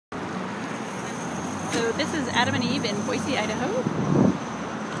So this is Adam and Eve in Boise, Idaho.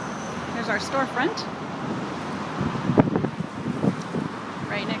 There's our storefront.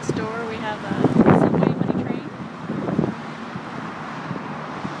 Right next door we have a subway money train.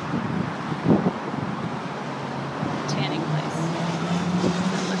 Tanning place.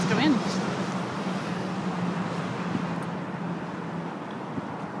 So let's go in.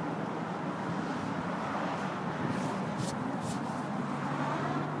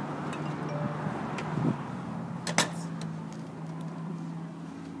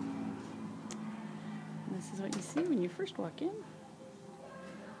 This is what you see when you first walk in.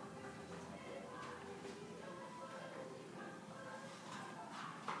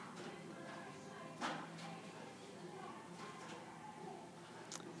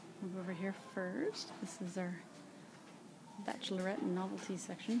 Move over here first. This is our bachelorette and novelty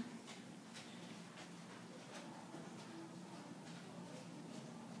section.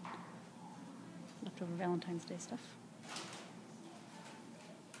 Leftover Valentine's Day stuff.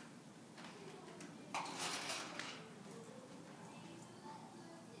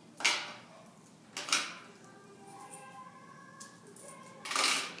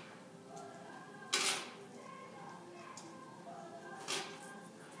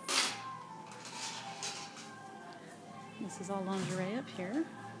 This is all lingerie up here.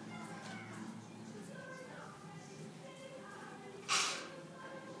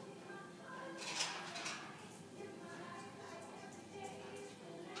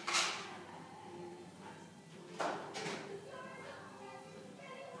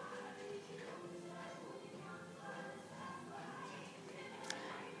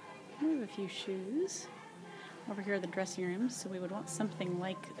 We have a few shoes. Over here are the dressing rooms, so we would want something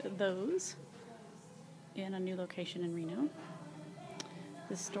like those in a new location in Reno.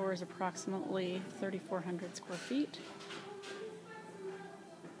 This store is approximately 3,400 square feet.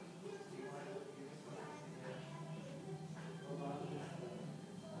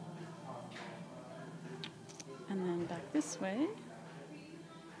 And then back this way,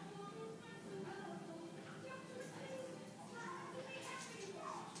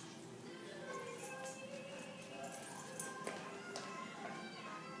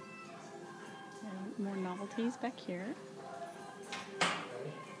 more novelties back here.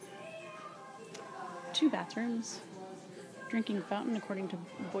 2 bathrooms, drinking fountain according to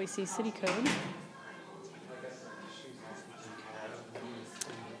Boise City Code.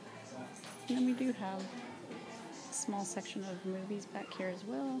 And then we do have a small section of movies back here as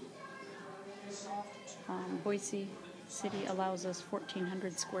well. Boise City allows us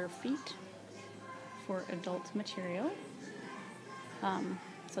 1,400 square feet for adult material.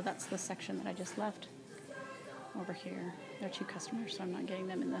 So that's the section that I just left over here. There are 2 customers, so I'm not getting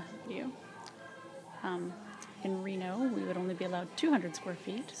them in the video. In Reno, we would only be allowed 200 square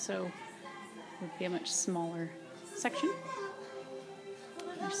feet, so it would be a much smaller section.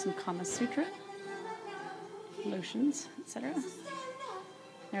 There's some Kama Sutra, lotions, etc.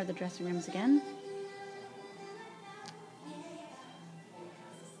 There are the dressing rooms again.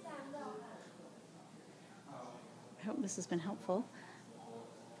 I hope this has been helpful.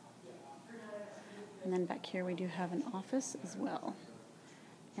 And then back here we do have an office as well,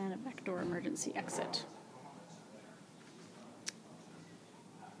 and a back door emergency exit.